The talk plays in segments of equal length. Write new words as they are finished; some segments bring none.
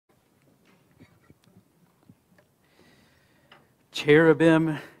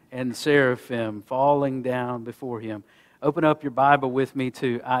cherubim and seraphim falling down before him. Open up your Bible with me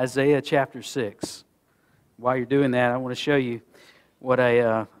to Isaiah chapter 6. While you're doing that, I want to show you what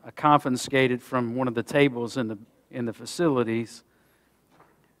I confiscated from one of the tables in the facilities.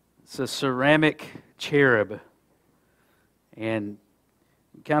 It's a ceramic cherub. And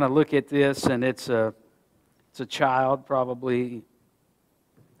you kind of look at this, and it's a child, probably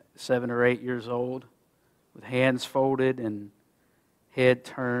 7 or 8 years old, with hands folded and head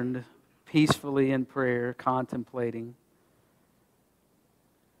turned, peacefully in prayer, contemplating.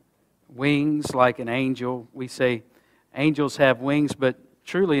 Wings like an angel. We say angels have wings, but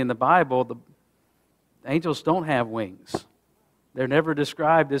truly in the Bible, the angels don't have wings. They're never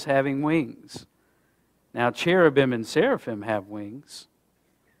described as having wings. Now, cherubim and seraphim have wings,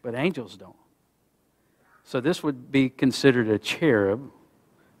 but angels don't. So this would be considered a cherub,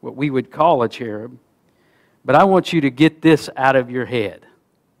 what we would call a cherub. But I want you to get this out of your head,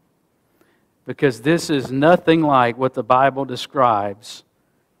 because this is nothing like what the Bible describes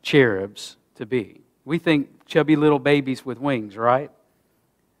cherubs to be. We think chubby little babies with wings, right?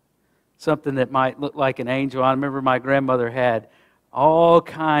 Something that might look like an angel. I remember my grandmother had all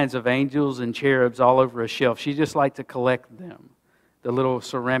kinds of angels and cherubs all over a shelf. She just liked to collect them, the little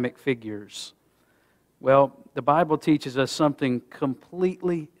ceramic figures. Well, the Bible teaches us something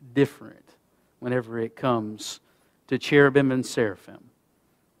completely different whenever it comes to cherubim and seraphim.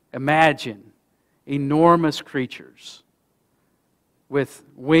 Imagine enormous creatures with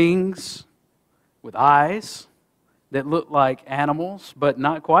wings, with eyes that look like animals, but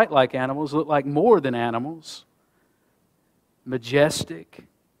not quite like animals, look like more than animals. Majestic,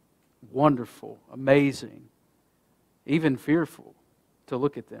 wonderful, amazing, even fearful to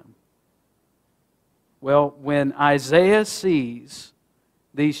look at them. Well, when Isaiah sees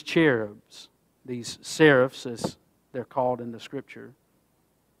these cherubs, these seraphs as they're called in the Scripture,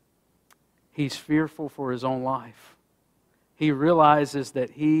 he's fearful for his own life. He realizes that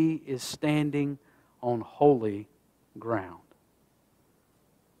he is standing on holy ground.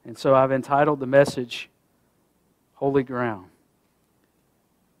 And so I've entitled the message, Holy Ground.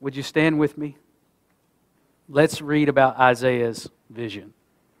 Would you stand with me? Let's read about Isaiah's vision.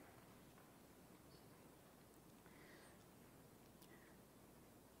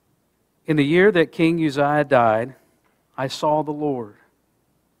 In the year that King Uzziah died, I saw the Lord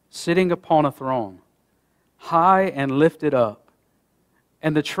sitting upon a throne, high and lifted up,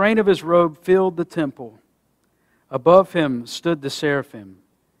 and the train of his robe filled the temple. Above him stood the seraphim.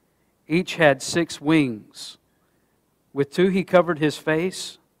 Each had 6 wings. With 2 he covered his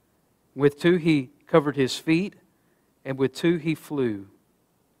face, with 2 he covered his feet, and with 2 he flew.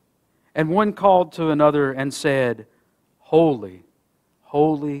 And one called to another and said, Holy,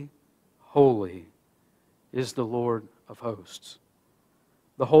 holy, holy is the Lord of hosts.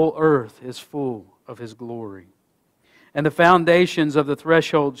 The whole earth is full of His glory. And the foundations of the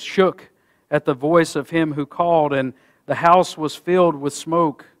threshold shook at the voice of Him who called, and the house was filled with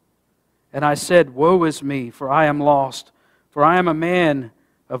smoke. And I said, Woe is me, for I am lost, for I am a man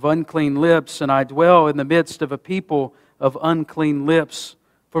of unclean lips, and I dwell in the midst of a people of unclean lips.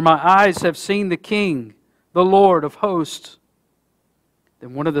 For my eyes have seen the King, the Lord of hosts.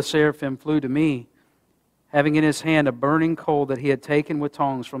 Then one of the seraphim flew to me, having in his hand a burning coal that he had taken with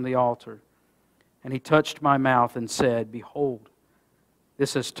tongs from the altar. And he touched my mouth and said, Behold,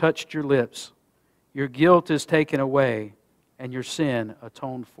 this has touched your lips. Your guilt is taken away, and your sin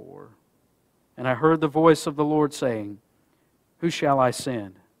atoned for. And I heard the voice of the Lord saying, Who shall I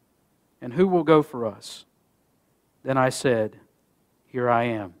send? And who will go for us? Then I said, Here I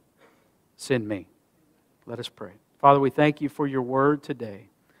am. Send me. Let us pray. Father, we thank you for your word today.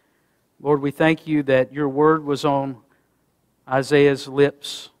 Lord, we thank you that your word was on Isaiah's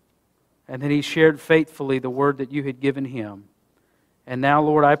lips, and that he shared faithfully the word that you had given him. And now,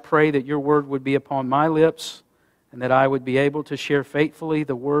 Lord, I pray that your word would be upon my lips, and that I would be able to share faithfully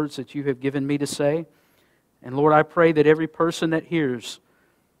the words that you have given me to say. And Lord, I pray that every person that hears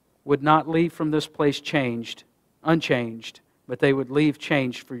would not leave from this place unchanged, but they would leave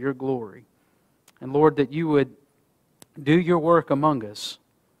changed for your glory. And Lord, that you would do your work among us.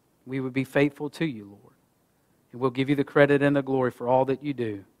 We would be faithful to you, Lord. And we'll give you the credit and the glory for all that you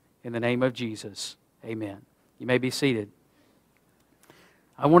do. In the name of Jesus, amen. You may be seated.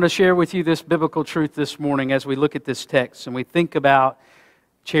 I want to share with you this biblical truth this morning as we look at this text and we think about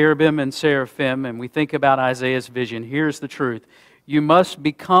cherubim and seraphim and we think about Isaiah's vision. Here's the truth. You must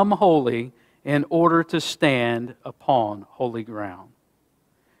become holy in order to stand upon holy ground.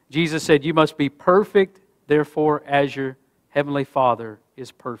 Jesus said, you must be perfect, therefore, as your heavenly Father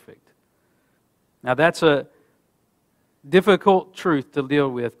is perfect. Now that's a difficult truth to deal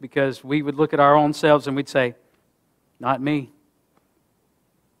with, because we would look at our own selves and we'd say, not me.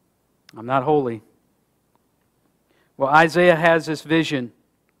 I'm not holy. Well, Isaiah has this vision,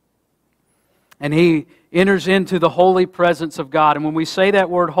 and he enters into the holy presence of God. And when we say that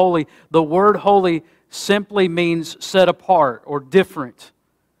word holy, the word holy simply means set apart or different,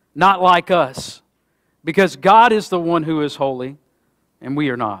 not like us. Because God is the one who is holy, and we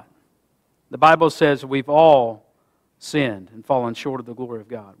are not. The Bible says we've all sinned and fallen short of the glory of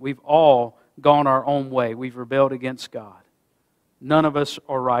God. We've all gone our own way. We've rebelled against God. None of us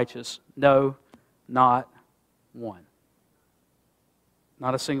are righteous. No, not one.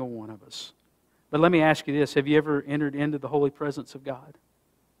 Not a single one of us. But let me ask you this. Have you ever entered into the holy presence of God?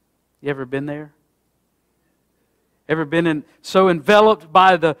 You ever been there? Ever been so enveloped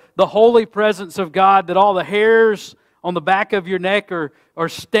by the holy presence of God that all the hairs on the back of your neck are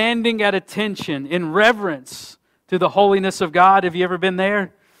standing at attention in reverence to the holiness of God? Have you ever been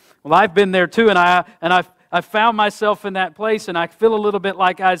there? Well, I've been there too, and I found myself in that place, and I feel a little bit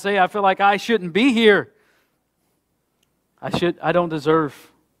like Isaiah. I feel like I shouldn't be here. I don't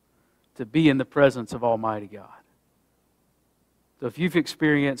deserve to be in the presence of Almighty God. So if you've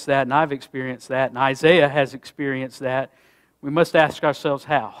experienced that, and I've experienced that, and Isaiah has experienced that, we must ask ourselves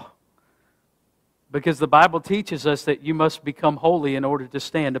how. Because the Bible teaches us that you must become holy in order to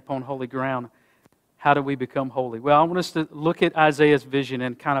stand upon holy ground. How do we become holy? Well, I want us to look at Isaiah's vision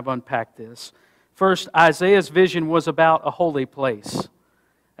and kind of unpack this. First, Isaiah's vision was about a holy place.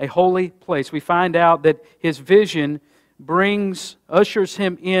 A holy place. We find out that his vision ushers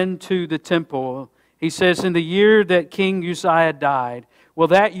him into the temple. He says, in the year that King Uzziah died. Well,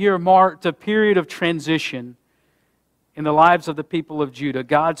 that year marked a period of transition in the lives of the people of Judah,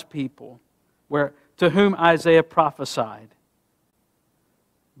 God's people, to whom Isaiah prophesied,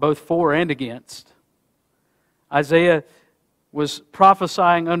 both for and against. Isaiah was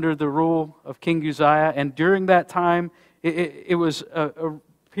prophesying under the rule of King Uzziah, and during that time, it was a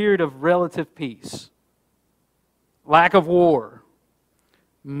period of relative peace, lack of war,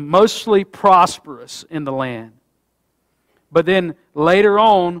 mostly prosperous in the land. But then later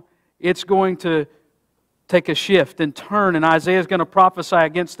on, it's going to take a shift and turn, and Isaiah is going to prophesy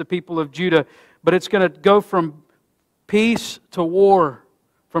against the people of Judah, but it's going to go from peace to war,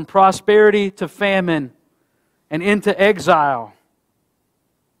 from prosperity to famine, and into exile.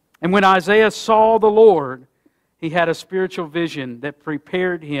 And when Isaiah saw the Lord, he had a spiritual vision that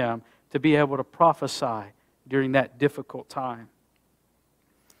prepared him to be able to prophesy during that difficult time.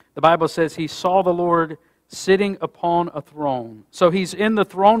 The Bible says he saw the Lord sitting upon a throne. So he's in the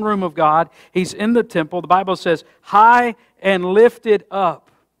throne room of God. He's in the temple. The Bible says, high and lifted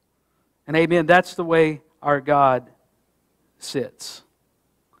up. And amen, that's the way our God sits.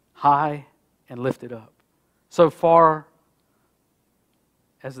 High and lifted up. So far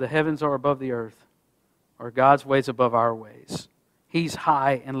as the heavens are above the earth, are God's ways above our ways. He's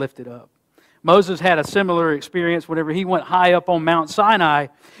high and lifted up. Moses had a similar experience whenever he went high up on Mount Sinai,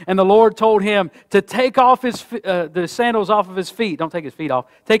 and the Lord told him to take off the sandals off of his feet. Don't take his feet off.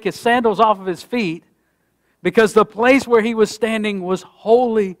 Take his sandals off of his feet, because the place where he was standing was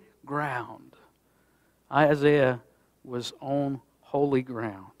holy ground. Isaiah was on holy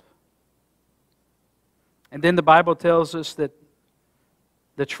ground. And then the Bible tells us that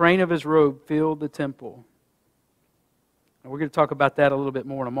the train of his robe filled the temple. And we're going to talk about that a little bit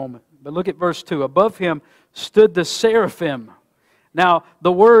more in a moment. But look at verse 2. Above him stood the seraphim. Now,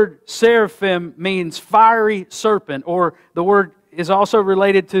 the word seraphim means fiery serpent, or the word is also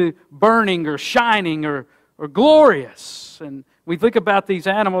related to burning or shining or glorious. And we think about these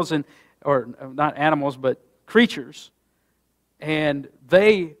animals, or not animals, but creatures, and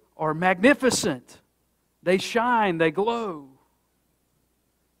they are magnificent. They shine, they glow.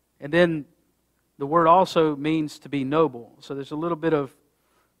 And then the word also means to be noble. So there's a little bit of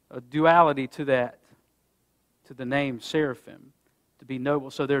a duality to that, to the name seraphim, to be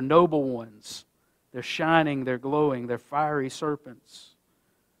noble. So they're noble ones. They're shining, they're glowing, they're fiery serpents.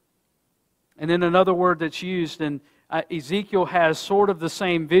 And then another word that's used, and Ezekiel has sort of the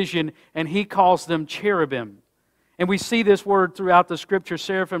same vision, and he calls them cherubim. And we see this word throughout the Scripture.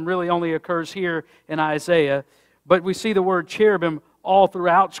 Seraphim really only occurs here in Isaiah. But we see the word cherubim all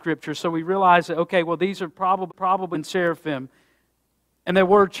throughout Scripture. So we realize that, okay, well, these are probably in seraphim. And the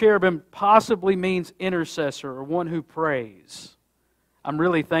word cherubim possibly means intercessor, or one who prays. I'm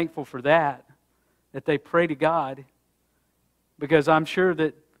really thankful for that they pray to God, because I'm sure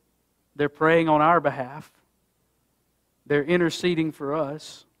that they're praying on our behalf. They're interceding for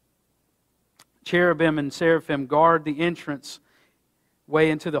us. Cherubim and seraphim guard the entrance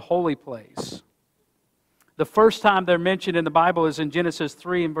way into the holy place. The first time they're mentioned in the Bible is in Genesis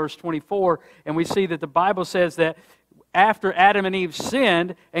 3 and verse 24, and we see that the Bible says that after Adam and Eve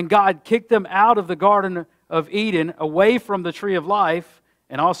sinned and God kicked them out of the Garden of Eden, away from the tree of life,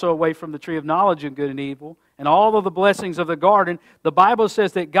 and also away from the tree of knowledge of good and evil, and all of the blessings of the garden, the Bible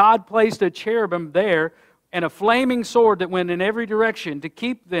says that God placed a cherubim there and a flaming sword that went in every direction to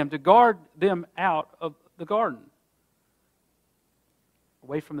keep them, to guard them out of the garden,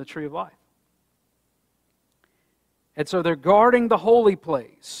 away from the tree of life. And so they're guarding the holy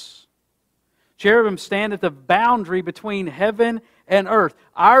place. Cherubim stand at the boundary between heaven and earth,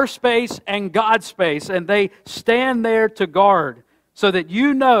 our space and God's space, and they stand there to guard so that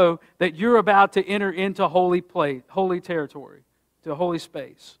you know that you're about to enter into holy place, holy territory, to holy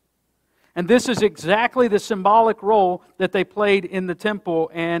space. And this is exactly the symbolic role that they played in the temple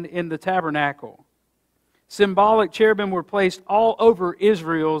and in the tabernacle. Symbolic cherubim were placed all over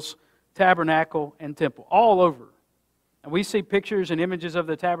Israel's tabernacle and temple, all over. And we see pictures and images of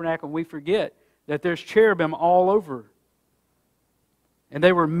the tabernacle and we forget that there's cherubim all over. And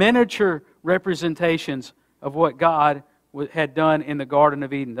they were miniature representations of what God had done in the Garden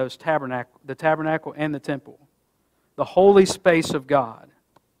of Eden, the tabernacle and the temple, the holy space of God.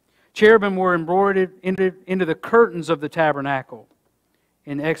 Cherubim were embroidered into the curtains of the tabernacle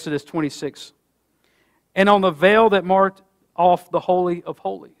in Exodus 26, and on the veil that marked off the Holy of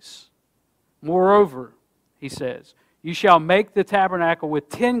Holies. Moreover, he says, you shall make the tabernacle with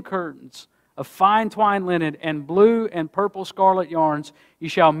 10 curtains of fine twined linen and blue and purple scarlet yarns. You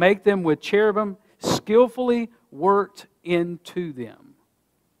shall make them with cherubim skillfully worked into them.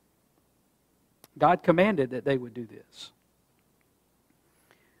 God commanded that they would do this.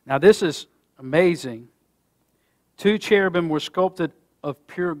 Now this is amazing. 2 cherubim were sculpted of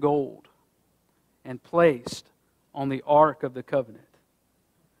pure gold and placed on the Ark of the Covenant.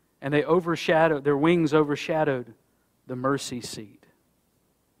 And their wings overshadowed the mercy seat.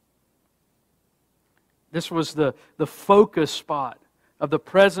 This was the focus spot of the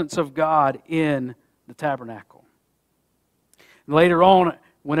presence of God in the tabernacle. And later on,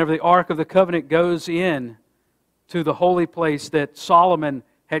 whenever the Ark of the Covenant goes in to the holy place that Solomon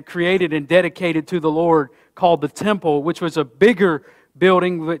had created and dedicated to the Lord, called the temple, which was a bigger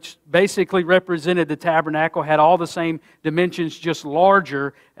building which basically represented the tabernacle, had all the same dimensions, just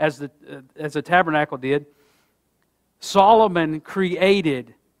larger as the tabernacle did. Solomon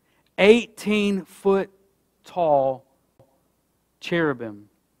created 18-foot tall cherubim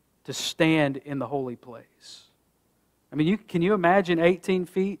to stand in the holy place. I mean, can you imagine 18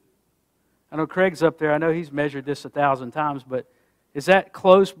 feet? I know Craig's up there. I know he's measured this 1,000 times, but is that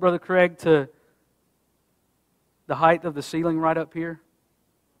close, Brother Craig, to the height of the ceiling right up here?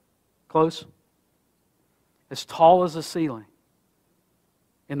 Close? As tall as the ceiling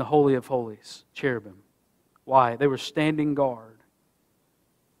in the Holy of Holies, cherubim. Why? They were standing guard,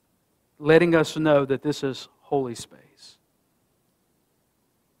 letting us know that this is holy space.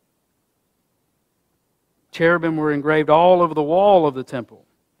 Cherubim were engraved all over the wall of the temple.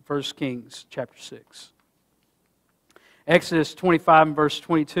 1 Kings chapter 6. Exodus 25 and verse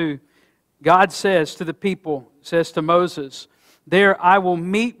 22, God says to the people, says to Moses, there I will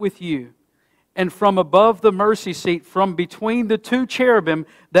meet with you, and from above the mercy seat, from between the 2 cherubim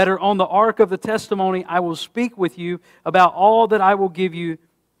that are on the ark of the testimony, I will speak with you about all that I will give you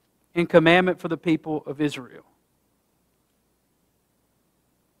in commandment for the people of Israel.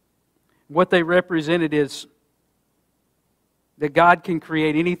 What they represented is that God can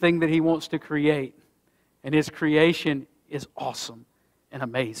create anything that He wants to create, and His creation is awesome and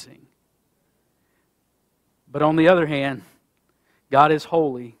amazing. But on the other hand, God is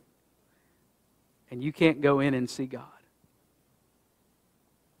holy, and you can't go in and see God.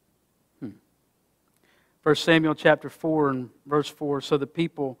 1 Samuel chapter 4 and verse 4, so the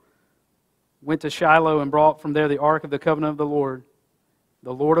people went to Shiloh and brought from there the ark of the covenant of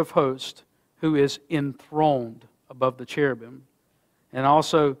the Lord of hosts, who is enthroned above the cherubim. And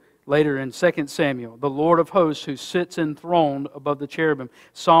also later in 2 Samuel, the Lord of hosts who sits enthroned above the cherubim.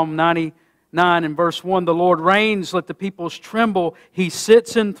 Psalm 99 and verse 1, the Lord reigns, let the peoples tremble. He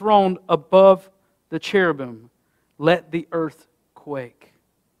sits enthroned above the cherubim. Let the earth quake.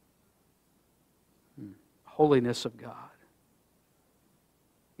 Holiness of God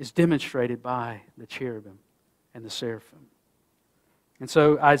is demonstrated by the cherubim and the seraphim. And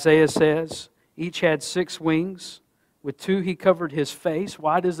so Isaiah says, each had 6 wings. With 2 he covered his face.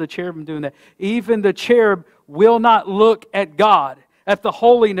 Why does the cherubim do that? Even the cherub will not look at God, at the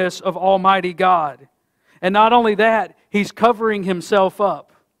holiness of Almighty God. And not only that, he's covering himself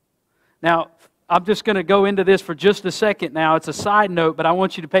up. Now, I'm just going to go into this for just a second now. It's a side note, but I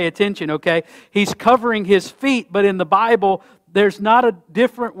want you to pay attention, okay? He's covering his feet, but in the Bible, there's not a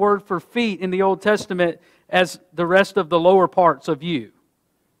different word for feet in the Old Testament as the rest of the lower parts of you.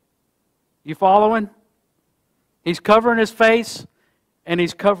 You following? He's covering his face, and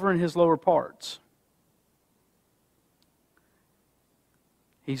he's covering his lower parts.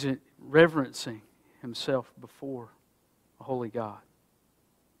 He's reverencing himself before a holy God.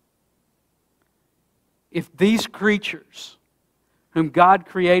 If these creatures, whom God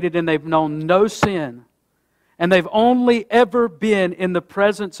created and they've known no sin, and they've only ever been in the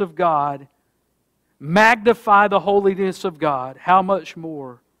presence of God, magnify the holiness of God, how much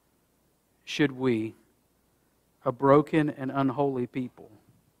more should we, a broken and unholy people?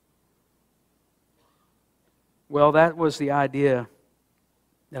 Well, that was the idea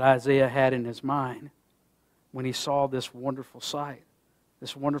that Isaiah had in his mind when he saw this wonderful sight,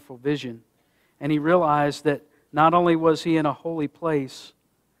 this wonderful vision. And he realized that not only was he in a holy place,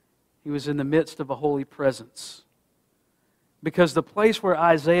 he was in the midst of a holy presence. Because the place where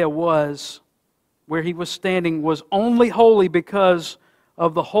Isaiah was, where he was standing, was only holy because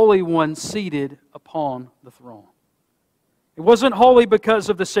of the Holy One seated upon the throne. It wasn't holy because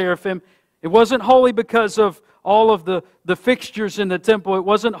of the seraphim. It wasn't holy because of all of the fixtures in the temple. It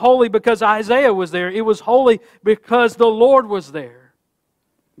wasn't holy because Isaiah was there. It was holy because the Lord was there.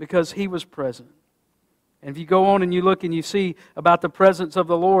 Because He was present. And if you go on and you look and you see about the presence of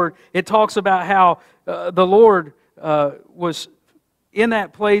the Lord, it talks about how the Lord was in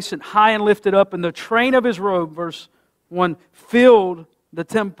that place and high and lifted up, and the train of His robe, verse 1, filled the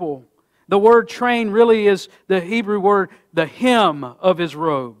temple. The word train really is the Hebrew word, the hem of His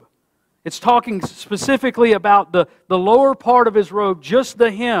robe. It's talking specifically about the lower part of His robe, just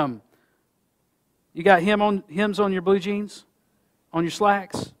the hem. You got hems on your blue jeans? On your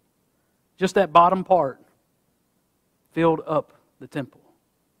slacks? Just that bottom part filled up the temple.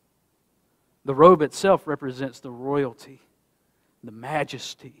 The robe itself represents the royalty, the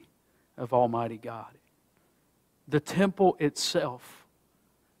majesty of Almighty God. The temple itself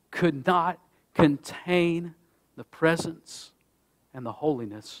could not contain the presence and the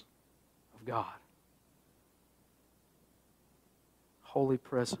holiness of God. Holy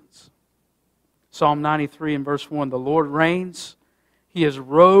presence. Psalm 93 and verse 1, the Lord reigns. He is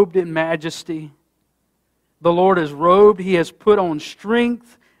robed in majesty. The Lord is robed. He has put on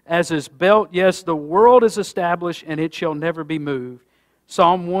strength as His belt. Yes, the world is established and it shall never be moved.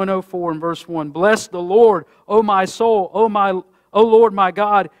 Psalm 104 and verse 1, bless the Lord, O my soul, O Lord my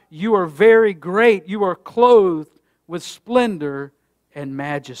God, you are very great. You are clothed with splendor and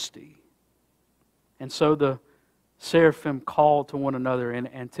majesty. And so the seraphim call to one another in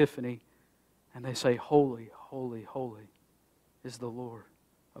antiphony, and they say, holy, holy, holy is the Lord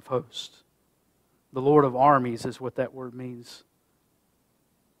of hosts. The Lord of armies is what that word means.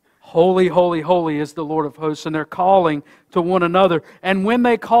 Holy, holy, holy is the Lord of hosts. And they're calling to one another. And when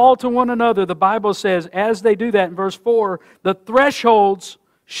they call to one another, the Bible says, as they do that in verse 4, the thresholds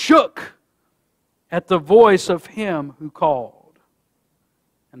shook at the voice of Him who called.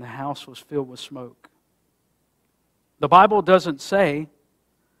 And the house was filled with smoke. The Bible doesn't say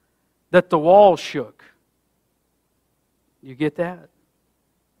that the walls shook. You get that?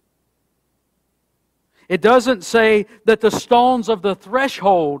 It doesn't say that the stones of the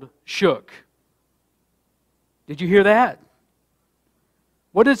threshold shook. Did you hear that?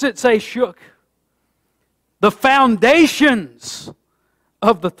 What does it say shook? The foundations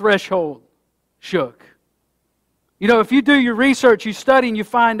of the threshold shook. You know, if you do your research, you study, and you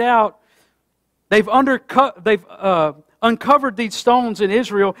find out they've uncovered these stones in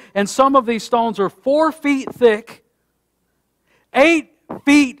Israel, and some of these stones are 4 feet thick, 8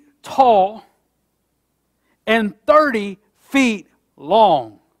 feet tall, and 30 feet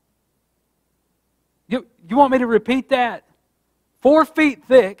long. You want me to repeat that? 4 feet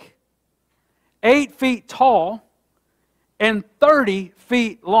thick, 8 feet tall, and 30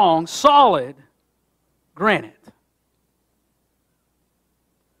 feet long, solid granite.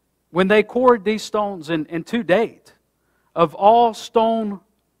 When they quarried these stones, and to date, of all stone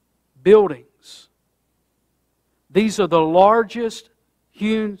buildings, these are the largest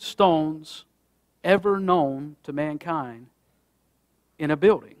hewn stones ever known to mankind in a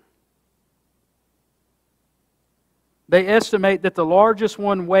building. They estimate that the largest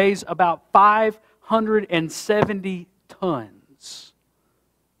one weighs about 570 tons.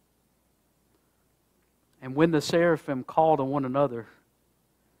 And when the seraphim called on one another,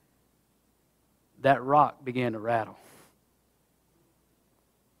 that rock began to rattle.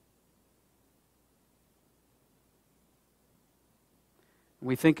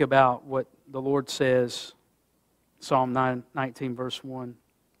 We think about what the Lord says, Psalm 19, verse 1,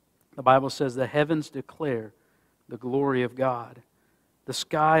 the Bible says, the heavens declare the glory of God. The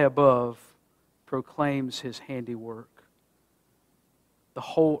sky above proclaims His handiwork. The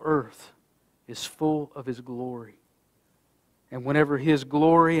whole earth is full of His glory. And whenever His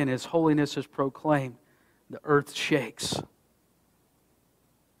glory and His holiness is proclaimed, the earth shakes.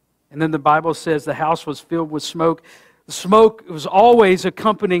 And then the Bible says the house was filled with smoke. The smoke was always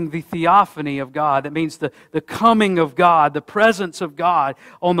accompanying the theophany of God. That means the coming of God, the presence of God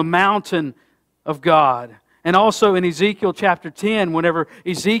on the mountain of God. And also in Ezekiel chapter 10, whenever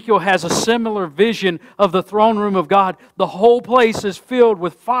Ezekiel has a similar vision of the throne room of God, the whole place is filled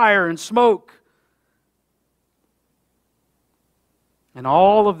with fire and smoke. And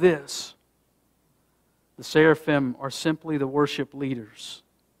all of this, the seraphim are simply the worship leaders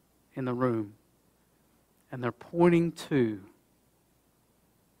in the room. And they're pointing to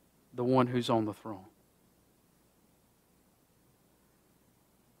the one who's on the throne.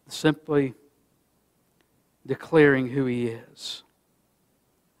 Simply declaring who He is.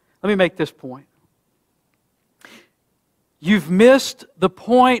 Let me make this point. You've missed the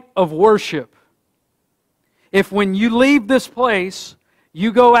point of worship if when you leave this place,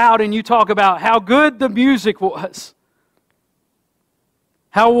 you go out and you talk about how good the music was,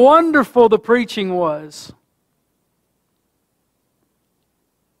 how wonderful the preaching was,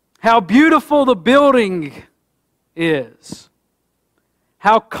 how beautiful the building is,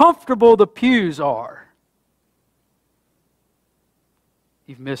 how comfortable the pews are.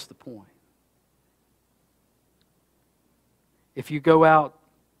 You've missed the point. If you go out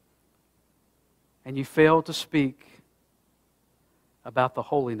and you fail to speak about the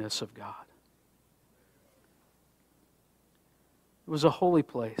holiness of God. It was a holy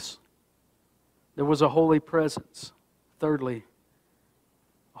place. There was a holy presence. Thirdly,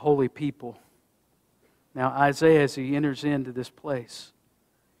 a holy people. Now Isaiah, as he enters into this place,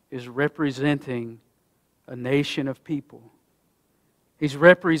 is representing a nation of people. He's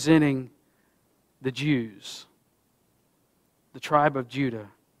representing the Jews, the tribe of Judah.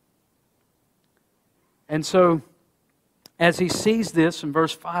 And so, as he sees this in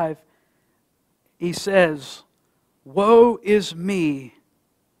verse 5, he says, "Woe is me,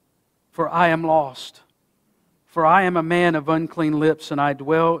 for I am lost. For I am a man of unclean lips, and I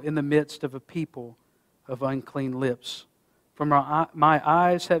dwell in the midst of a people of unclean lips. For my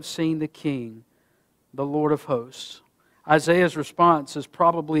eyes have seen the King, the Lord of hosts." Isaiah's response is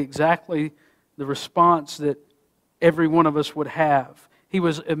probably exactly the response that every one of us would have. He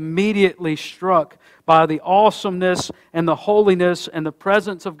was immediately struck by the awesomeness and the holiness and the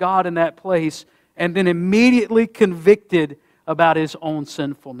presence of God in that place, and then immediately convicted about his own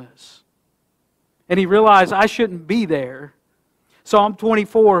sinfulness. And he realized, I shouldn't be there. Psalm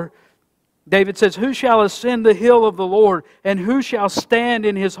 24, David says, "Who shall ascend the hill of the Lord, and who shall stand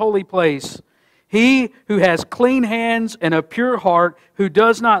in His holy place? He who has clean hands and a pure heart, who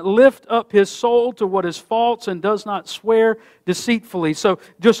does not lift up his soul to what is false and does not swear deceitfully." So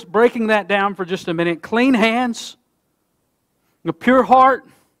just breaking that down for just a minute. Clean hands, a pure heart,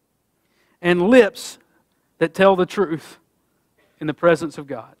 and lips that tell the truth in the presence of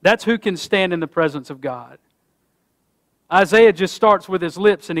God. That's who can stand in the presence of God. Isaiah just starts with his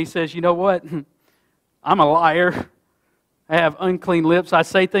lips and he says, you know what? I'm a liar. I have unclean lips. I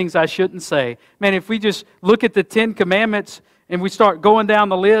say things I shouldn't say. Man, if we just look at the 10 Commandments and we start going down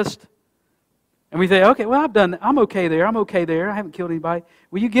the list and we say, okay, well, I'm okay there. I'm okay there. I haven't killed anybody.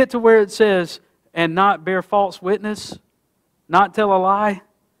 Will you get to where it says, and not bear false witness, not tell a lie?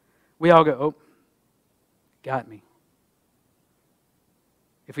 We all go, oh, got me.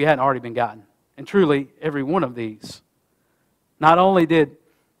 If we hadn't already been gotten. And truly, every one of these. Not only did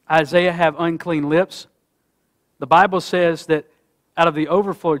Isaiah have unclean lips, the Bible says that out of the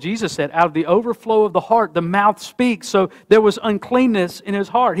overflow, Jesus said, out of the overflow of the heart, the mouth speaks. So there was uncleanness in his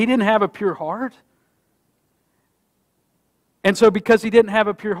heart. He didn't have a pure heart. And so because he didn't have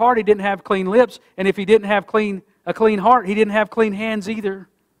a pure heart, he didn't have clean lips. And if he didn't have a clean heart, he didn't have clean hands either.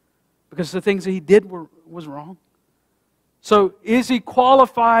 Because the things that he did was wrong. So is he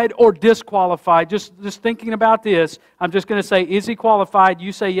qualified or disqualified? Just thinking about this, I'm just going to say, is he qualified?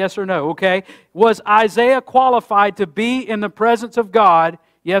 You say yes or no, okay? Was Isaiah qualified to be in the presence of God?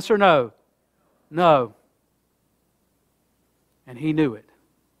 Yes or no? No. And he knew it.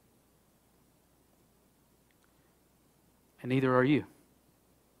 And neither are you.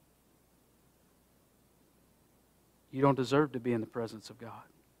 You don't deserve to be in the presence of God.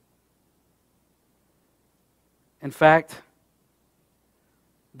 In fact,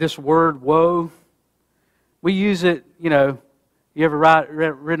 this word, woe, we use it, you ever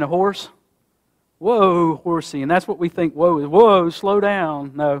ridden a horse? whoa, horsey. And that's what we think whoa is. Whoa, slow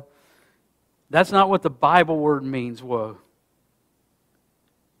down. No, that's not what the Bible word means, whoa.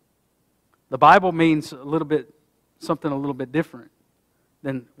 The Bible means something a little bit different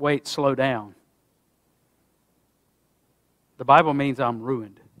than wait, slow down. The Bible means I'm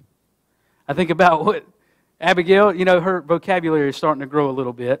ruined. I think about what Abigail, her vocabulary is starting to grow a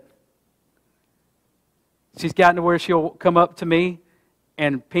little bit. She's gotten to where she'll come up to me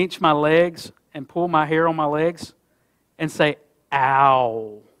and pinch my legs and pull my hair on my legs and say,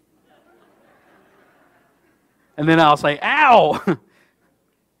 ow. And then I'll say, ow.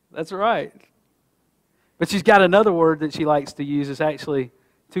 That's right. But she's got another word that she likes to use. It's actually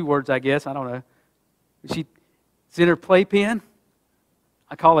 2 words, I guess. I don't know. It's in her playpen.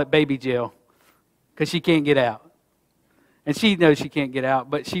 I call it baby jail because she can't get out. And she knows she can't get out,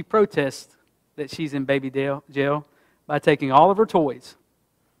 but she protests that she's in baby jail by taking all of her toys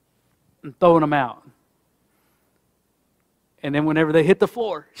and throwing them out. And then whenever they hit the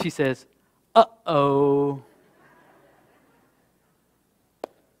floor, she says, uh-oh.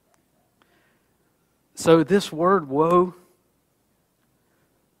 So this word, woe,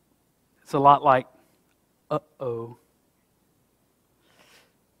 it's a lot like, uh-oh.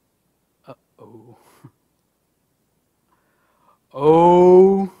 Uh-oh.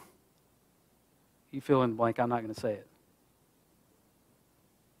 Oh. You fill in the blank, I'm not going to say it.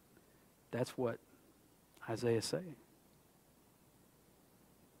 That's what Isaiah is saying.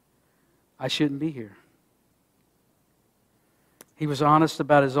 I shouldn't be here. He was honest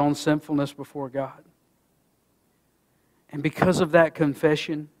about his own sinfulness before God. And because of that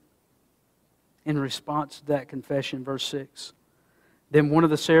confession, in response to that confession, verse 6, then one of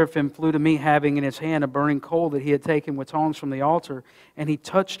the seraphim flew to me, having in his hand a burning coal that he had taken with tongs from the altar, and he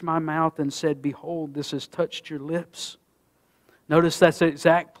touched my mouth and said, behold, this has touched your lips. Notice that's the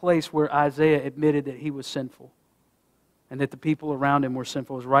exact place where Isaiah admitted that he was sinful and that the people around him were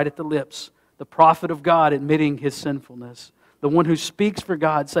sinful. It was right at the lips. The prophet of God admitting his sinfulness. The one who speaks for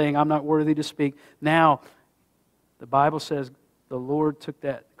God saying, I'm not worthy to speak. Now, the Bible says the Lord took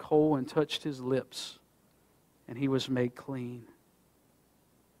that coal and touched his lips, and he was made clean.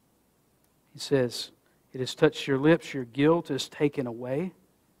 He says, it has touched your lips, your guilt is taken away,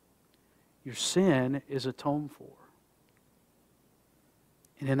 your sin is atoned for.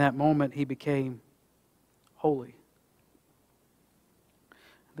 And in that moment, he became holy.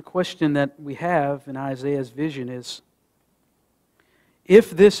 The question that we have in Isaiah's vision is,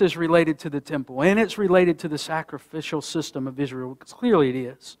 if this is related to the temple and it's related to the sacrificial system of Israel, because clearly it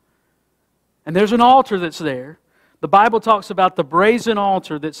is, and there's an altar that's there. The Bible talks about the brazen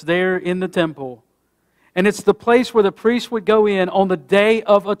altar that's there in the temple. And it's the place where the priest would go in on the Day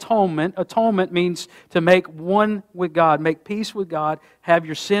of Atonement. Atonement means to make one with God, make peace with God, have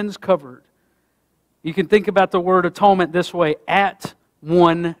your sins covered. You can think about the word atonement this way, at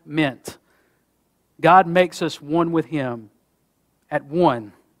one meant. God makes us one with Him, at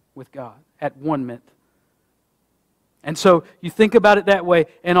one with God, at one meant. And so you think about it that way,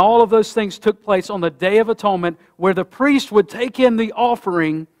 and all of those things took place on the Day of Atonement, where the priest would take in the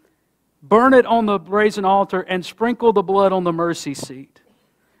offering, burn it on the brazen altar, and sprinkle the blood on the mercy seat.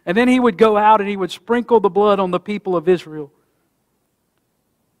 And then he would go out and he would sprinkle the blood on the people of Israel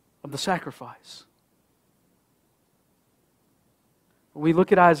of the sacrifice. When we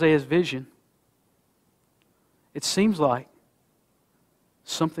look at Isaiah's vision, it seems like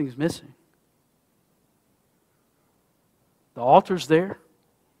something's missing. The altar's there.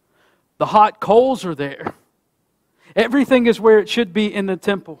 The hot coals are there. Everything is where it should be in the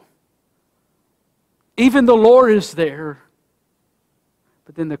temple. Even the Lord is there.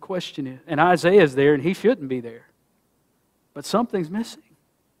 But then the question is, and Isaiah is there and he shouldn't be there. But something's missing.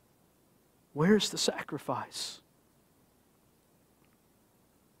 Where's the sacrifice?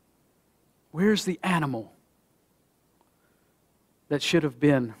 Where's the animal that should have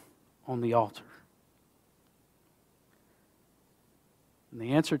been on the altar? And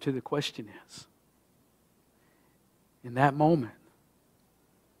the answer to the question is, in that moment,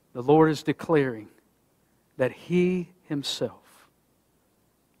 the Lord is declaring that He Himself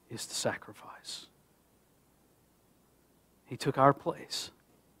is the sacrifice. He took our place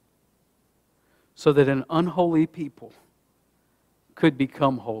so that an unholy people could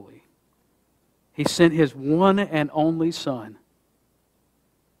become holy. He sent His one and only Son.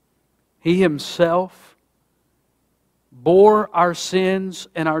 He Himself bore our sins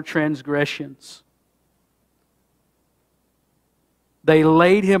and our transgressions. They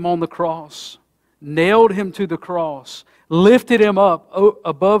laid Him on the cross, nailed Him to the cross, lifted Him up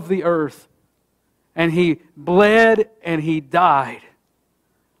above the earth, and He bled and He died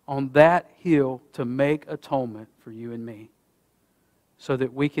on that hill to make atonement for you and me, so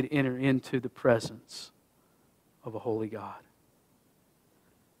that we could enter into the presence of a holy God.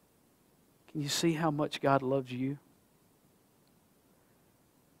 Can you see how much God loves you?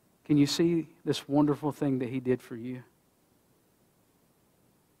 Can you see this wonderful thing that He did for you?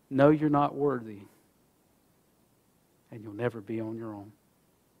 No, you're not worthy, and you'll never be on your own.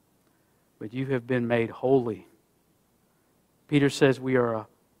 But you have been made holy. Peter says we are a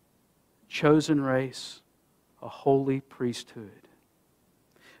chosen race, a holy priesthood.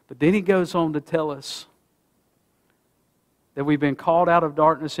 But then he goes on to tell us that we've been called out of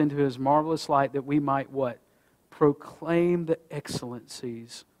darkness into His marvelous light, that we might what? Proclaim the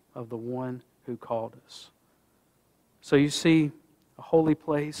excellencies of the one who called us. So you see, a holy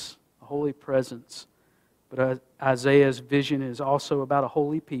place, a holy presence. But Isaiah's vision is also about a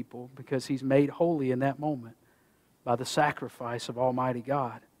holy people, because he's made holy in that moment by the sacrifice of Almighty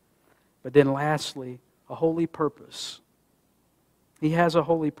God. But then lastly, a holy purpose. He has a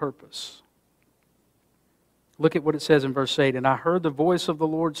holy purpose. Look at what it says in verse 8. And I heard the voice of the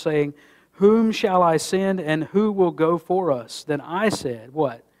Lord saying, whom shall I send, and who will go for us? Then I said,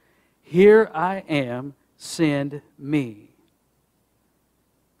 what? Here I am, send me.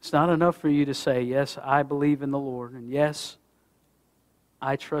 It's not enough for you to say, yes, I believe in the Lord, and yes,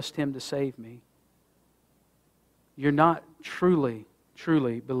 I trust Him to save me. You're not truly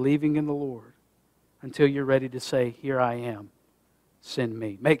believing in the Lord until you're ready to say, here I am, send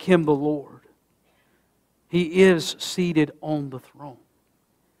me. Make Him the Lord. He is seated on the throne.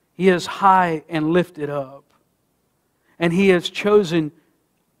 He is high and lifted up. And He has chosen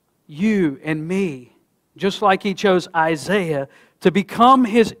you and me, just like He chose Isaiah, to become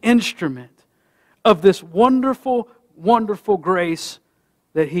His instrument of this wonderful, wonderful grace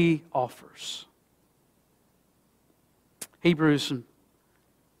that He offers. Hebrews,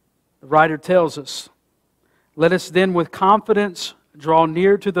 the writer tells us, let us then with confidence draw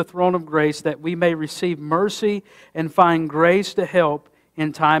near to the throne of grace, that we may receive mercy and find grace to help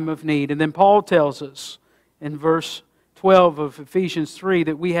in time of need. And then Paul tells us in verse 12 of Ephesians 3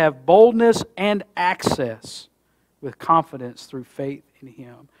 that we have boldness and access with confidence through faith in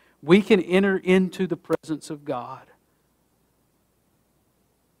Him. We can enter into the presence of God.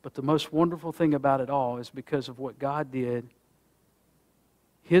 But the most wonderful thing about it all is because of what God did,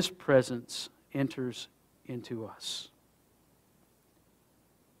 His presence enters into us.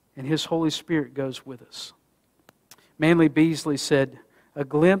 And His Holy Spirit goes with us. Manly Beasley said, a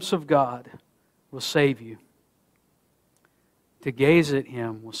glimpse of God will save you. To gaze at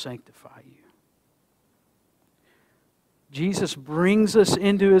Him will sanctify you. Jesus brings us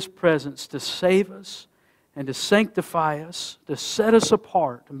into His presence to save us and to sanctify us, to set us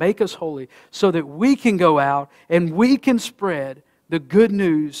apart, to make us holy, so that we can go out and we can spread the good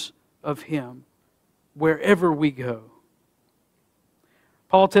news of Him wherever we go.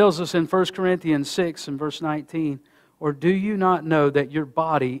 Paul tells us in 1 Corinthians 6 and verse 19, or do you not know that your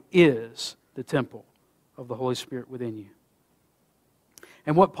body is the temple of the Holy Spirit within you?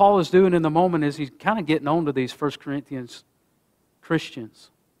 And what Paul is doing in the moment is he's kind of getting on to these 1 Corinthians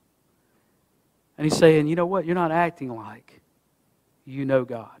Christians. And he's saying, you know what? You're not acting like you know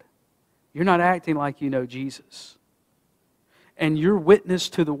God. You're not acting like you know Jesus. And your witness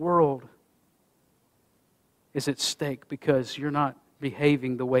to the world is at stake because you're not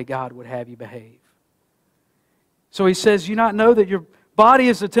behaving the way God would have you behave. So he says, you not know that your body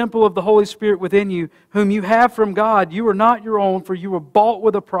is the temple of the Holy Spirit within you, whom you have from God. You are not your own, for you were bought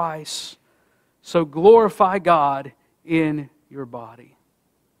with a price. So glorify God in your body.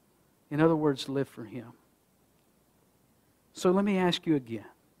 In other words, live for Him. So let me ask you again.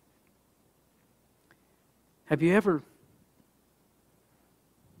 Have you ever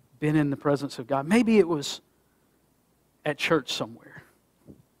been in the presence of God? Maybe it was at church somewhere.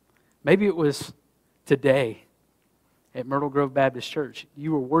 Maybe it was today at Myrtle Grove Baptist Church.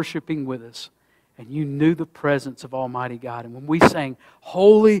 You were worshiping with us and you knew the presence of Almighty God. And when we sang,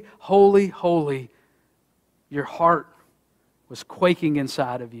 holy, holy, holy, your heart was quaking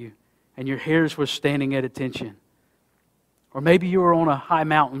inside of you and your hairs were standing at attention. Or maybe you were on a high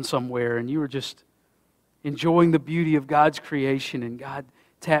mountain somewhere and you were just enjoying the beauty of God's creation and God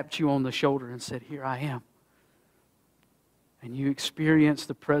tapped you on the shoulder and said, here I am. And you experienced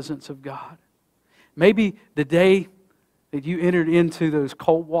the presence of God. Maybe the day that you entered into those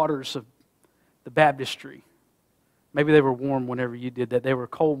cold waters of the baptistry, maybe they were warm whenever you did that. They were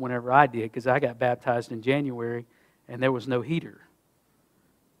cold whenever I did, because I got baptized in January and there was no heater.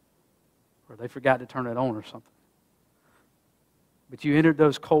 Or they forgot to turn it on or something. But you entered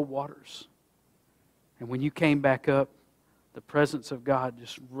those cold waters. And when you came back up, the presence of God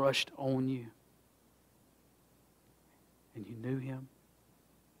just rushed on you. And you knew Him.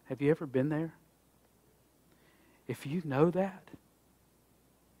 Have you ever been there? If you know that,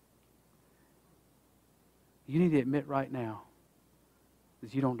 you need to admit right now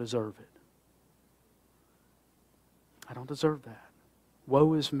that you don't deserve it. I don't deserve that.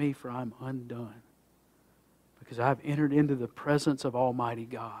 Woe is me, for I'm undone, because I've entered into the presence of Almighty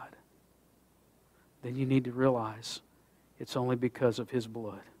God. Then you need to realize it's only because of His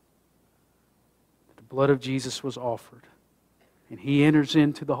blood. The blood of Jesus was offered, and He enters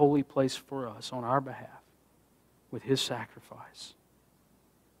into the holy place for us on our behalf with His sacrifice.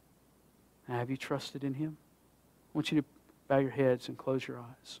 Now, have you trusted in Him? I want you to bow your heads and close your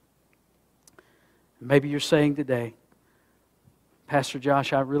eyes. Maybe you're saying today, Pastor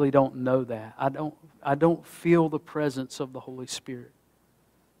Josh, I really don't know that. I don't feel the presence of the Holy Spirit.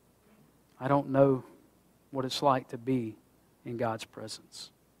 I don't know what it's like to be in God's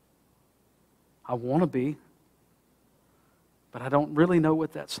presence. I want to be, but I don't really know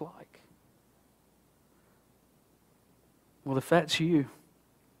what that's like. Well, if that's you,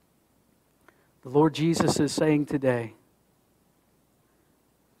 the Lord Jesus is saying today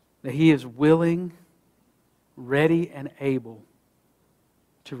that He is willing, ready, and able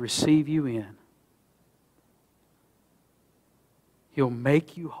to receive you in. He'll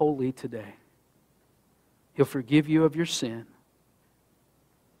make you holy today. He'll forgive you of your sin.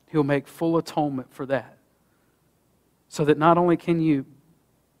 He'll make full atonement for that. So that not only can you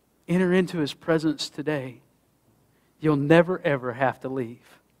enter into His presence today, you'll never ever have to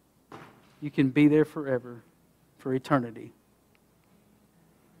leave. You can be there forever, for eternity.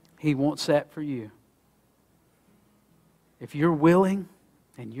 He wants that for you. If you're willing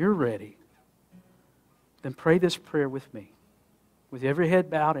and you're ready, then pray this prayer with me. With every head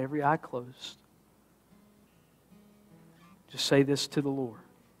bowed, every eye closed. Just say this to the Lord.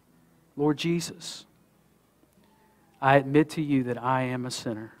 Lord Jesus, I admit to you that I am a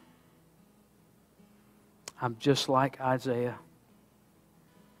sinner. I'm just like Isaiah.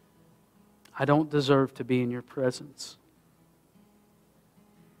 I don't deserve to be in your presence.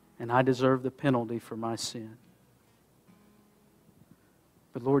 And I deserve the penalty for my sin.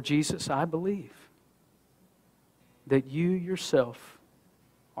 But Lord Jesus, I believe that you yourself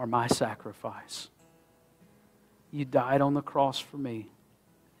are my sacrifice. You died on the cross for me.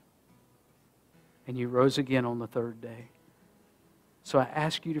 And you rose again on the third day. So I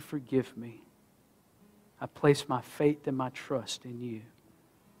ask you to forgive me. I place my faith and my trust in you.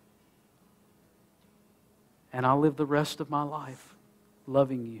 And I'll live the rest of my life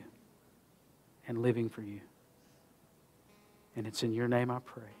loving you and living for you. And it's in your name I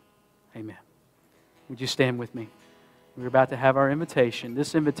pray. Amen. Would you stand with me? We're about to have our invitation.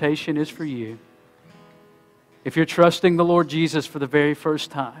 This invitation is for you. If you're trusting the Lord Jesus for the very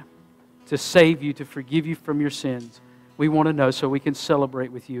first time to save you, to forgive you from your sins, we want to know so we can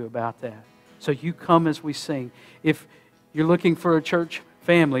celebrate with you about that. So you come as we sing. If you're looking for a church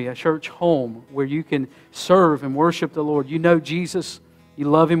family, a church home where you can serve and worship the Lord, you know Jesus, you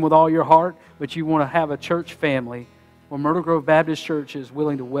love Him with all your heart, but you want to have a church family, well, Myrtle Grove Baptist Church is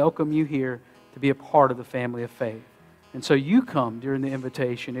willing to welcome you here to be a part of the family of faith. And so you come during the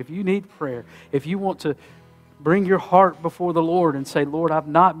invitation. If you need prayer, if you want to bring your heart before the Lord and say, Lord, I've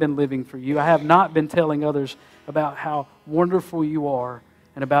not been living for you. I have not been telling others about how wonderful you are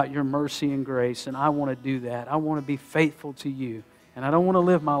and about your mercy and grace, and I want to do that. I want to be faithful to you. And I don't want to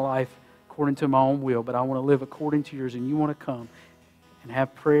live my life according to my own will, but I want to live according to yours, and you want to come and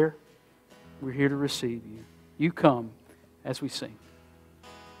have prayer. We're here to receive you. You come as we sing.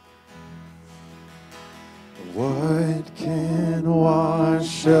 What can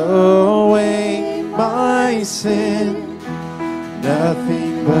wash away my sin?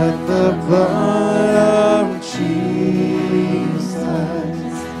 Nothing but the blood of Jesus.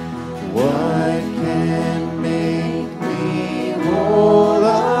 What can make me whole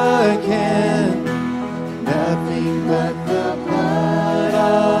again? Nothing but the blood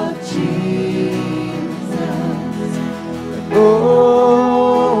of Jesus.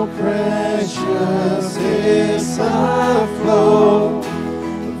 Oh, precious is the flow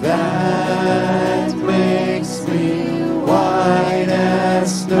that makes me white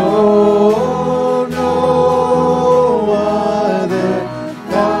as snow. No other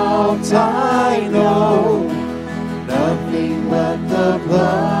fount I know, nothing but the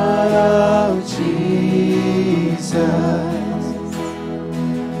blood of Jesus.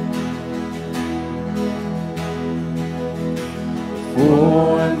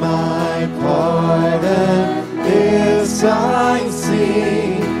 For my pardon this I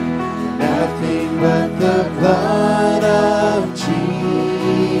sing, nothing but the blood of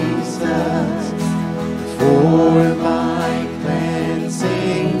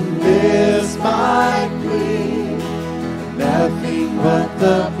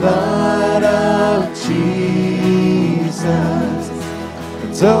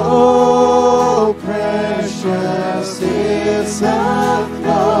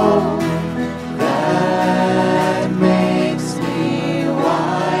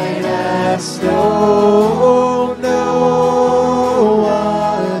as snow. No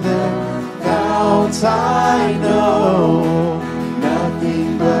other fount I know,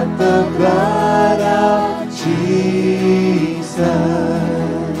 nothing but the blood of Jesus.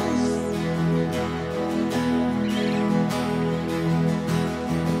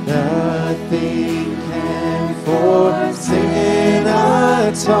 Nothing can for sin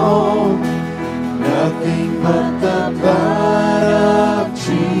atone, nothing but the blood of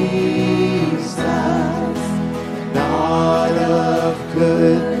Jesus. Not of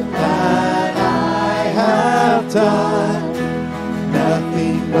good that I have done,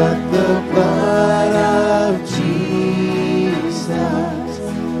 nothing but the blood of Jesus.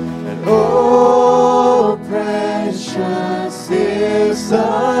 And oh, precious is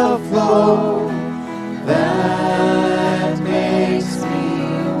the flow that makes me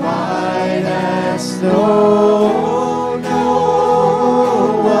white as snow.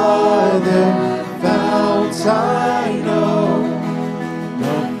 No other fount I know,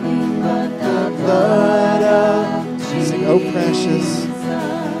 nothing but the blood of Jesus. Sing, oh precious,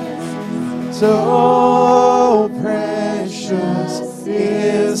 so precious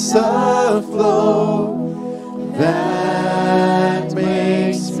is the flow that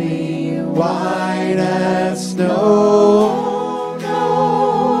makes me white as snow.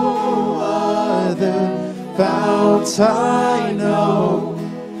 No other fount I know,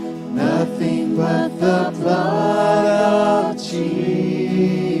 nothing but the blood of Jesus.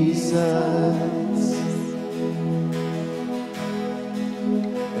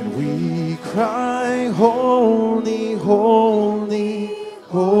 And we cry, holy, holy,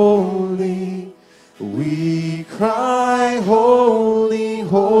 holy. We cry, holy,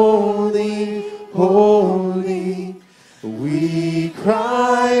 holy, holy. We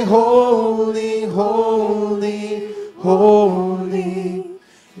cry, holy, holy, holy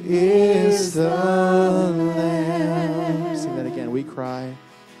is the Lamb. Sing that again. We cry.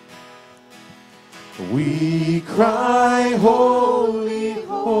 We cry, holy,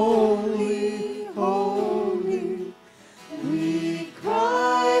 holy, holy. We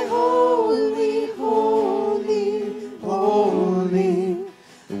cry, holy, holy, holy.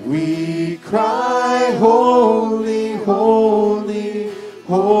 We cry, holy, holy,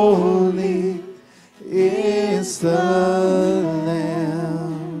 holy is the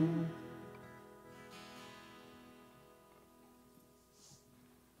Lamb.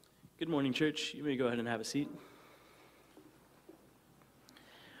 Good morning, church. You may go ahead and have a seat.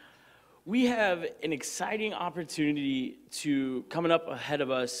 We have an exciting opportunity coming up ahead of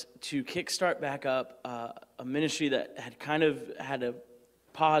us to kickstart back up a ministry that had kind of had a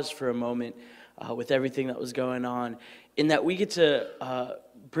pause for a moment with everything that was going on, in that we get to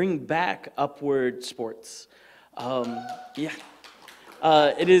bring back Upward Sports. It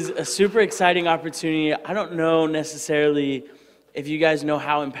is a super exciting opportunity. I don't know necessarily if you guys know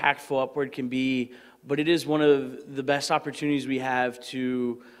how impactful Upward can be, but it is one of the best opportunities we have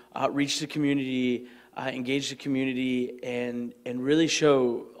to reach the community, engage the community, and really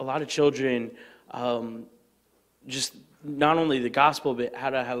show a lot of children just not only the gospel, but how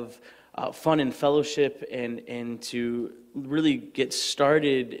to have fun and fellowship, and to really get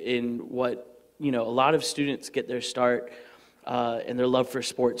started in what, a lot of students get their start and their love for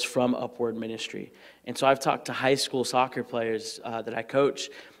sports from Upward Ministry. And so I've talked to high school soccer players that I coach,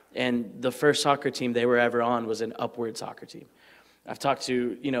 and the first soccer team they were ever on was an Upward soccer team. I've talked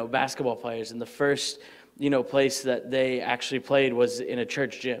to, basketball players, and the first, place that they actually played was in a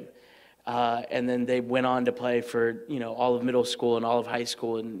church gym. And then they went on to play for, all of middle school and all of high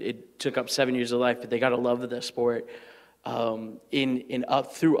school, and it took up 7 years of life, but they got a love of the sport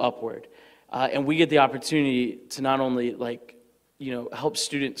through Upward. And we get the opportunity to not only, help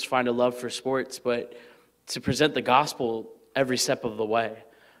students find a love for sports, but to present the gospel every step of the way,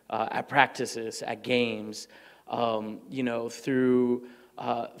 at practices, at games, through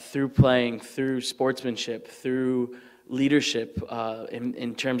playing, through sportsmanship, through leadership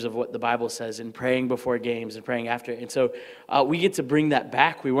in terms of what the Bible says, and praying before games and praying after. And so we get to bring that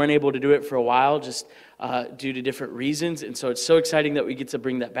back. We weren't able to do it for a while just due to different reasons. And so it's so exciting that we get to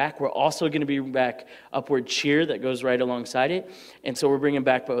bring that back. We're also going to be back Upward Cheer that goes right alongside it. And so we're bringing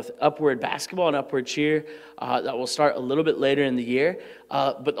back both Upward Basketball and Upward Cheer that will start a little bit later in the year.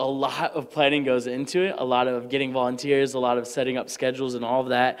 But a lot of planning goes into it, a lot of getting volunteers, a lot of setting up schedules and all of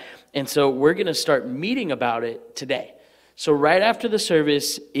that. And so we're going to start meeting about it today. So right after the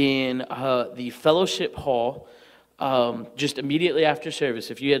service in the fellowship hall, just immediately after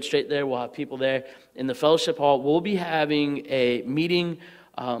service, if you head straight there, we'll have people there in the fellowship hall. We'll be having a meeting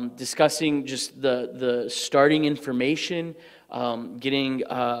discussing just the starting information, getting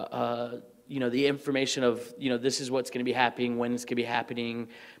the information of, this is what's going to be happening, when it's going to be happening,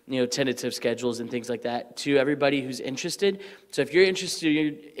 tentative schedules and things like that to everybody who's interested. So if you're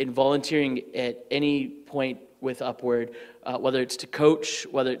interested in volunteering at any point with Upward, whether it's to coach,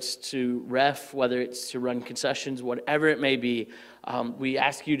 whether it's to ref, whether it's to run concessions, whatever it may be, we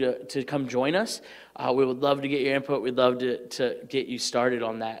ask you to come join us. We would love to get your input. We'd love to get you started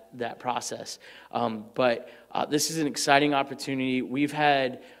on that process. But this is an exciting opportunity. We've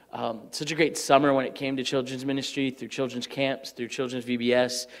had such a great summer when it came to children's ministry, through children's camps, through children's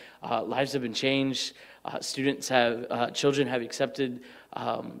VBS. Lives have been changed. Children have accepted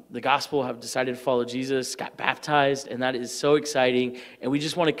the gospel, have decided to follow Jesus, got baptized, and that is so exciting. And we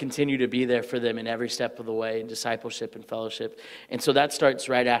just want to continue to be there for them in every step of the way, in discipleship and fellowship. And so that starts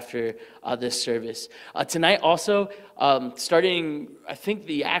right after this service. Tonight also, starting, I think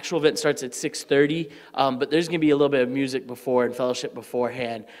the actual event starts at 6:30, but there's going to be a little bit of music before and fellowship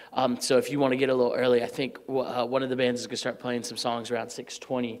beforehand. So if you want to get a little early, I think one of the bands is going to start playing some songs around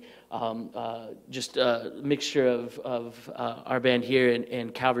 6:20. Just a mixture of our band here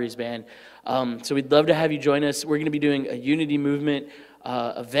and Calvary's band. So we'd love to have you join us. We're going to be doing a Unity Movement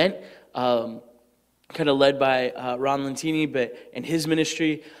event, kind of led by Ron Lentini and his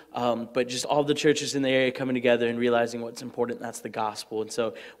ministry, but just all the churches in the area coming together and realizing what's important, and that's the gospel. And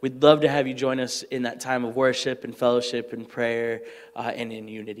so we'd love to have you join us in that time of worship and fellowship and prayer and in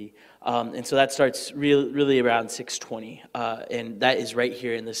unity. And so that starts really around 6:20, and that is right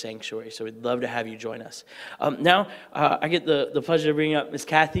here in the sanctuary. So we'd love to have you join us. Now, I get the pleasure of bringing up Miss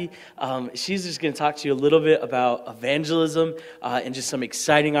Kathy. She's just going to talk to you a little bit about evangelism and just some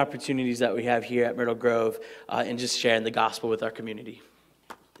exciting opportunities that we have here at Myrtle Grove and just sharing the gospel with our community.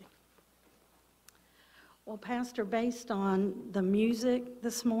 Well, Pastor, based on the music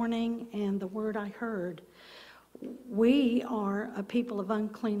this morning and the word I heard, we are a people of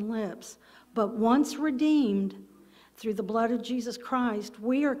unclean lips, but once redeemed through the blood of Jesus Christ,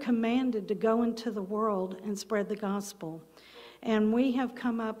 we are commanded to go into the world and spread the gospel. And we have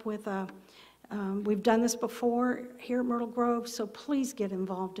come up with we've done this before here at Myrtle Grove, so please get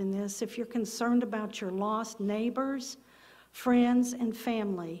involved in this. If you're concerned about your lost neighbors, friends, and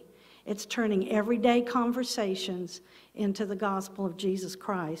family, it's turning everyday conversations into the gospel of Jesus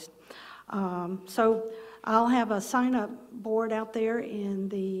Christ. So I'll have a sign-up board out there in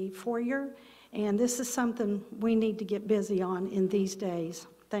the foyer, and this is something we need to get busy on in these days.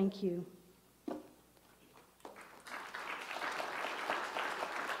 Thank you.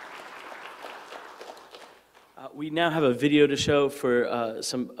 We now have a video to show for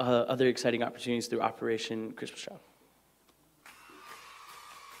some other exciting opportunities through Operation Christmas Child.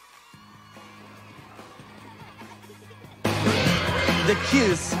 The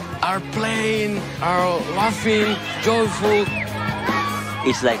kids are playing, are laughing, joyful.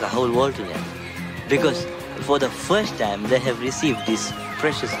 It's like a whole world to them, because for the first time they have received this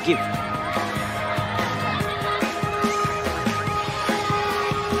precious gift.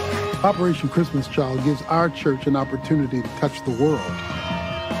 Operation Christmas Child gives our church an opportunity to touch the world.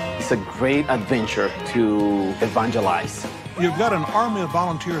 It's a great adventure to evangelize. You've got an army of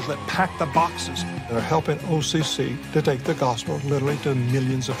volunteers that pack the boxes. They're helping OCC to take the gospel literally to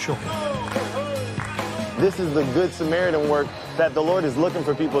millions of children. This is the Good Samaritan work that the Lord is looking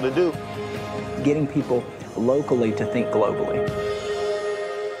for people to do. Getting people locally to think globally.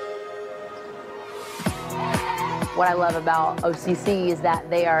 What I love about OCC is that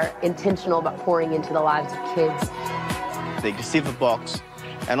they are intentional about pouring into the lives of kids. They receive a box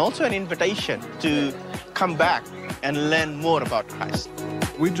and also an invitation to come back and learn more about Christ.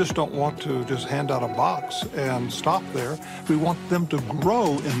 We just don't want to just hand out a box and stop there. We want them to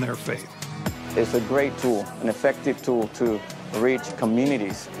grow in their faith. It's a great tool, an effective tool to reach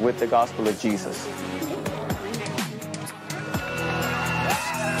communities with the gospel of Jesus.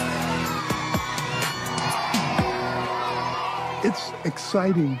 It's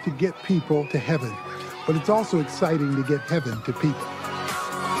exciting to get people to heaven, but it's also exciting to get heaven to people.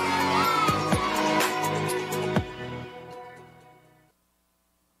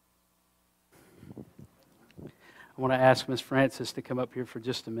 I want to ask Ms. Francis to come up here for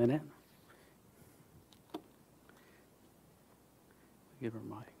just a minute. Give her a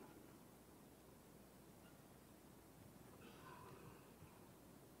mic.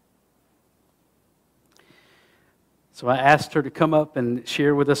 So I asked her to come up and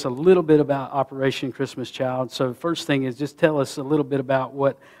share with us a little bit about Operation Christmas Child. So the first thing is just tell us a little bit about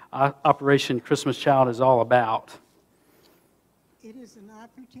what Operation Christmas Child is all about. It is an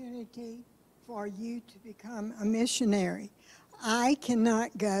opportunity for you to become a missionary. I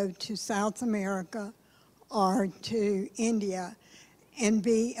cannot go to South America or to India and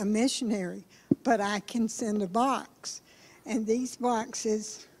be a missionary, but I can send a box. And these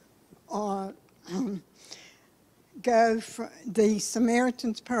boxes are, the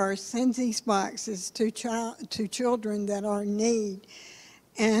Samaritan's Purse sends these boxes to children that are in need,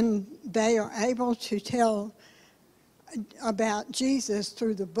 and they are able to tell about Jesus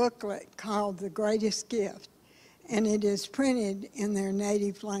through the booklet called The Greatest Gift, and it is printed in their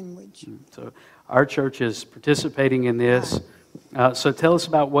native language. So our church is participating in this. So tell us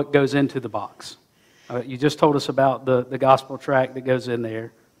about what goes into the box. You just told us about the gospel tract that goes in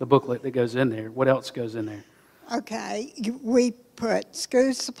there, the booklet that goes in there. What else goes in there? Okay, we put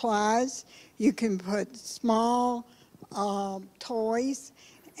school supplies, you can put small toys,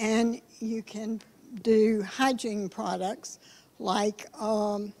 and you can do hygiene products like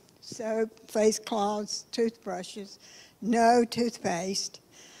soap, face cloths, toothbrushes, no toothpaste,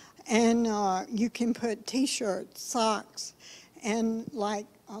 and you can put t-shirts, socks, and like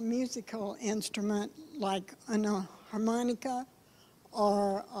a musical instrument like a harmonica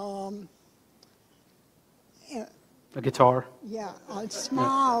or a guitar? Yeah, a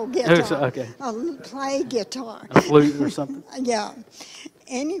small guitar. Okay. A play guitar. A flute or something? Yeah.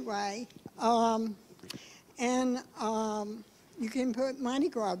 Anyway, you can put Mardi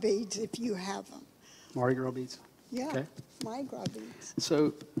Gras beads if you have them. Mardi Gras beads? Yeah, okay. Mardi Gras beads.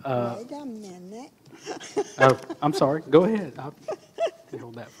 So, wait a minute. Oh, I'm sorry. Go ahead. I'll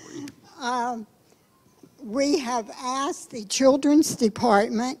hold that for you. We have asked the children's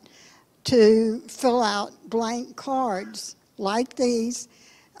department to fill out blank cards like these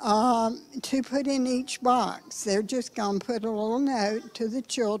to put in each box. They're just going to put a little note to the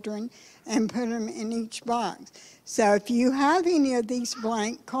children and put them in each box. So if you have any of these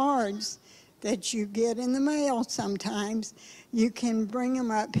blank cards that you get in the mail sometimes, you can bring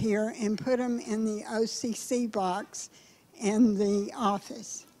them up here and put them in the OCC box in the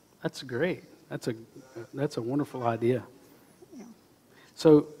office. That's great. That's a wonderful idea. Yeah.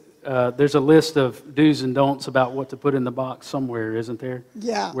 So there's a list of do's and don'ts about what to put in the box somewhere, isn't there?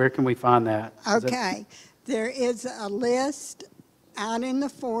 Yeah. Where can we find that? Okay. There is a list out in the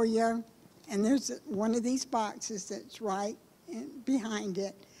foyer, and there's one of these boxes that's right behind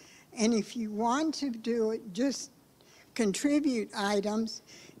it. And if you want to do it, just contribute items,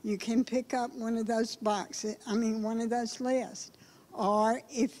 you can pick up one of those boxes, one of those lists. Or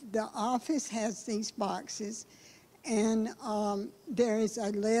if the office has these boxes, and there is a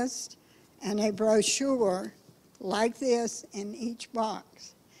list and a brochure like this in each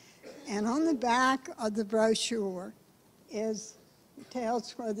box. And on the back of the brochure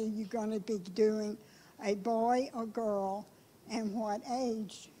tells whether you're going to be doing a boy or girl and what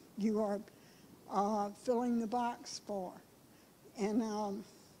age you are filling the box for. And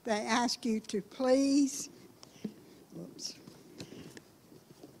they ask you to please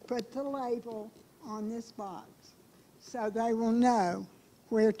put the label on this box so they will know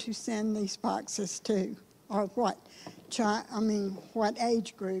where to send these boxes to, or what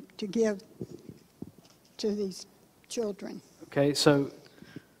age group to give to these children. Okay, so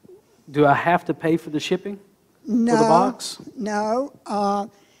do I have to pay for the shipping for the box? No.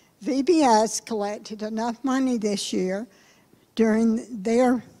 VBS collected enough money this year during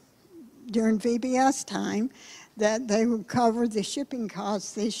VBS time that they will cover the shipping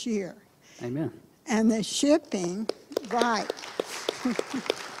costs this year. Amen. And the shipping, right.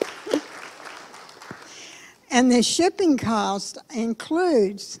 And the shipping cost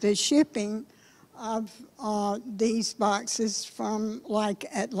includes the shipping of these boxes from like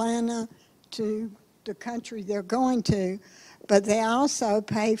Atlanta to the country they're going to, but they also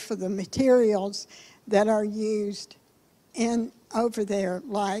pay for the materials that are used over there,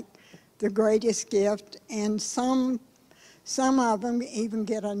 like The Greatest Gift, and some of them even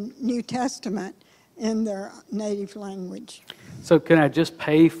get a New Testament in their native language. So can I just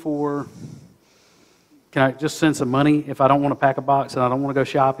can I just send some money if I don't want to pack a box and I don't want to go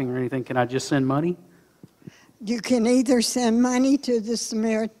shopping or anything? Can I just send money? You can either send money to the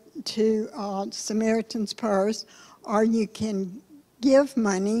Samaritan's Purse, or you can give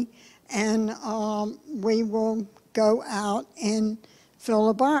money, and we will go out and fill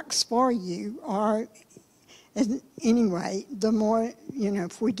a box for you. Or anyway, the more,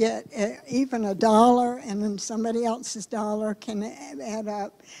 if we get even $1 and then somebody else's $1 can add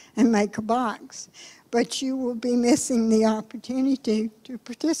up and make a box. But you will be missing the opportunity to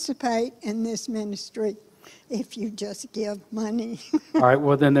participate in this ministry if you just give money. All right,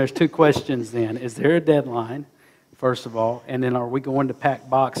 well then there's two questions then. Is there a deadline, first of all, and then are we going to pack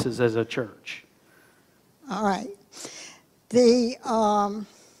boxes as a church? All right.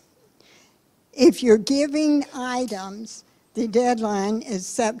 If you're giving items, The deadline is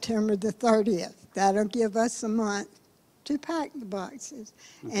September the 30th. That'll give us a month to pack the boxes.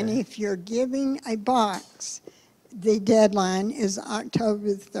 And Okay. if you're giving a box, the deadline is October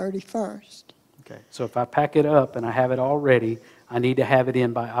the 31st. Okay, so if I pack it up and I have it all ready, I need to have it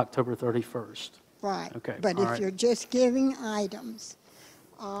in by October 31st. Right. Okay, But all if right. you're just giving items,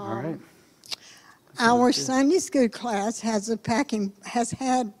 All right. our good. Sunday school class has had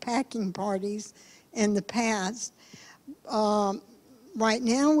packing parties in the past. Right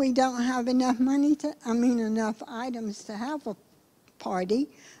now, we don't have enough enough items to have a party,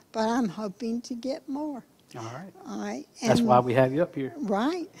 but I'm hoping to get more. All right. All right. That's why we have you up here.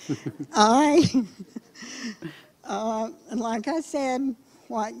 Right. All right. And like I said,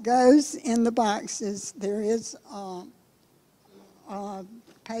 what goes in the boxes, there is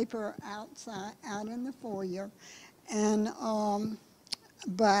paper out in the foyer, and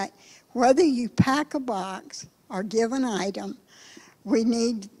but whether you pack a box or give an item, we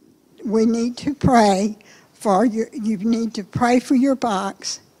need to pray for your. You need to pray for your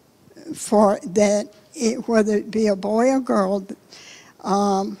box, for that. Whether it be a boy or girl,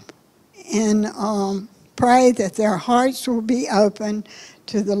 and pray that their hearts will be open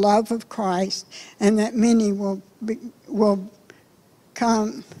to the love of Christ, and that many will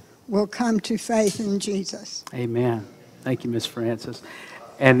come to faith in Jesus. Amen. Thank you, Miss Francis.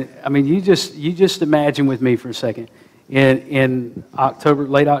 And I mean, you just imagine with me for a second, in October,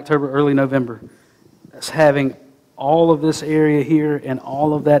 late October, early November, us having all of this area here and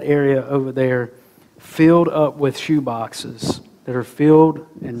all of that area over there filled up with shoe boxes that are filled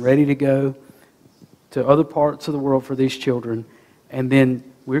and ready to go to other parts of the world for these children. And then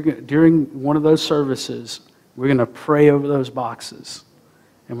during one of those services, we're going to pray over those boxes.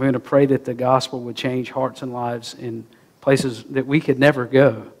 And we're going to pray that the gospel would change hearts and lives in places that we could never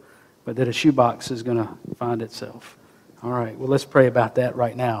go, but that a shoebox is going to find itself. All right, well, let's pray about that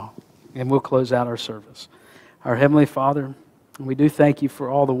right now, and we'll close out our service. Our Heavenly Father, we do thank you for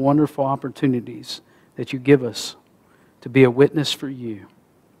all the wonderful opportunities that you give us to be a witness for you.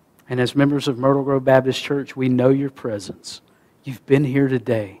 And as members of Myrtle Grove Baptist Church, we know your presence. You've been here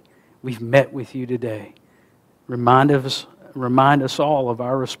today. We've met with you today. Remind us all of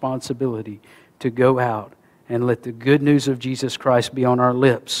our responsibility to go out and let the good news of Jesus Christ be on our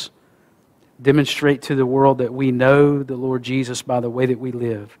lips. Demonstrate to the world that we know the Lord Jesus by the way that we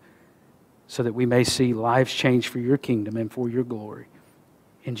live, so that we may see lives change for your kingdom and for your glory.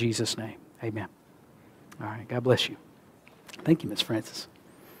 In Jesus' name, amen. All right, God bless you. Thank you, Miss Francis.